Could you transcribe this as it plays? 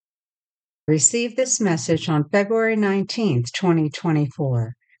Receive this message on February 19th,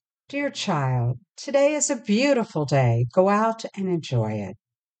 2024. Dear child, today is a beautiful day. Go out and enjoy it.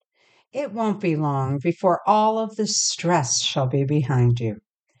 It won't be long before all of the stress shall be behind you.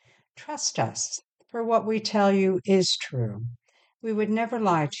 Trust us, for what we tell you is true. We would never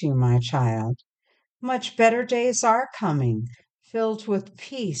lie to you, my child. Much better days are coming, filled with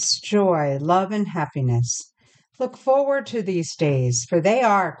peace, joy, love, and happiness. Look forward to these days, for they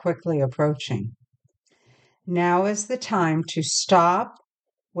are quickly approaching. Now is the time to stop,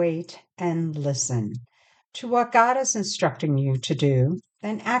 wait, and listen to what God is instructing you to do,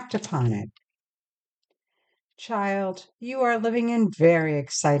 then act upon it. Child, you are living in very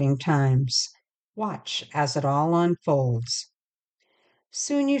exciting times. Watch as it all unfolds.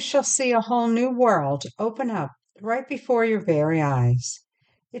 Soon you shall see a whole new world open up right before your very eyes.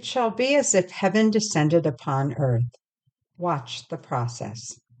 It shall be as if heaven descended upon earth. Watch the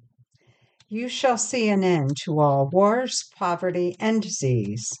process. You shall see an end to all wars, poverty, and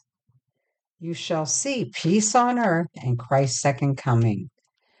disease. You shall see peace on earth and Christ's second coming.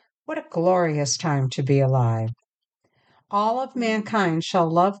 What a glorious time to be alive. All of mankind shall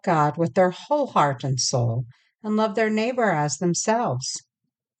love God with their whole heart and soul, and love their neighbor as themselves.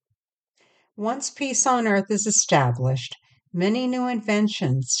 Once peace on earth is established, many new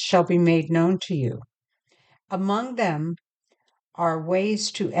inventions shall be made known to you. Among them are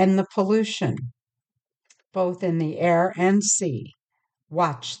ways to end the pollution, both in the air and sea.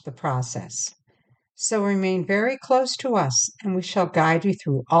 Watch the process. So remain very close to us, and we shall guide you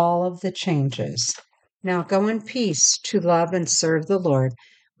through all of the changes. Now go in peace to love and serve the Lord.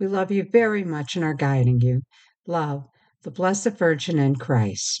 We love you very much and are guiding you. Love, the Blessed Virgin and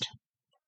Christ.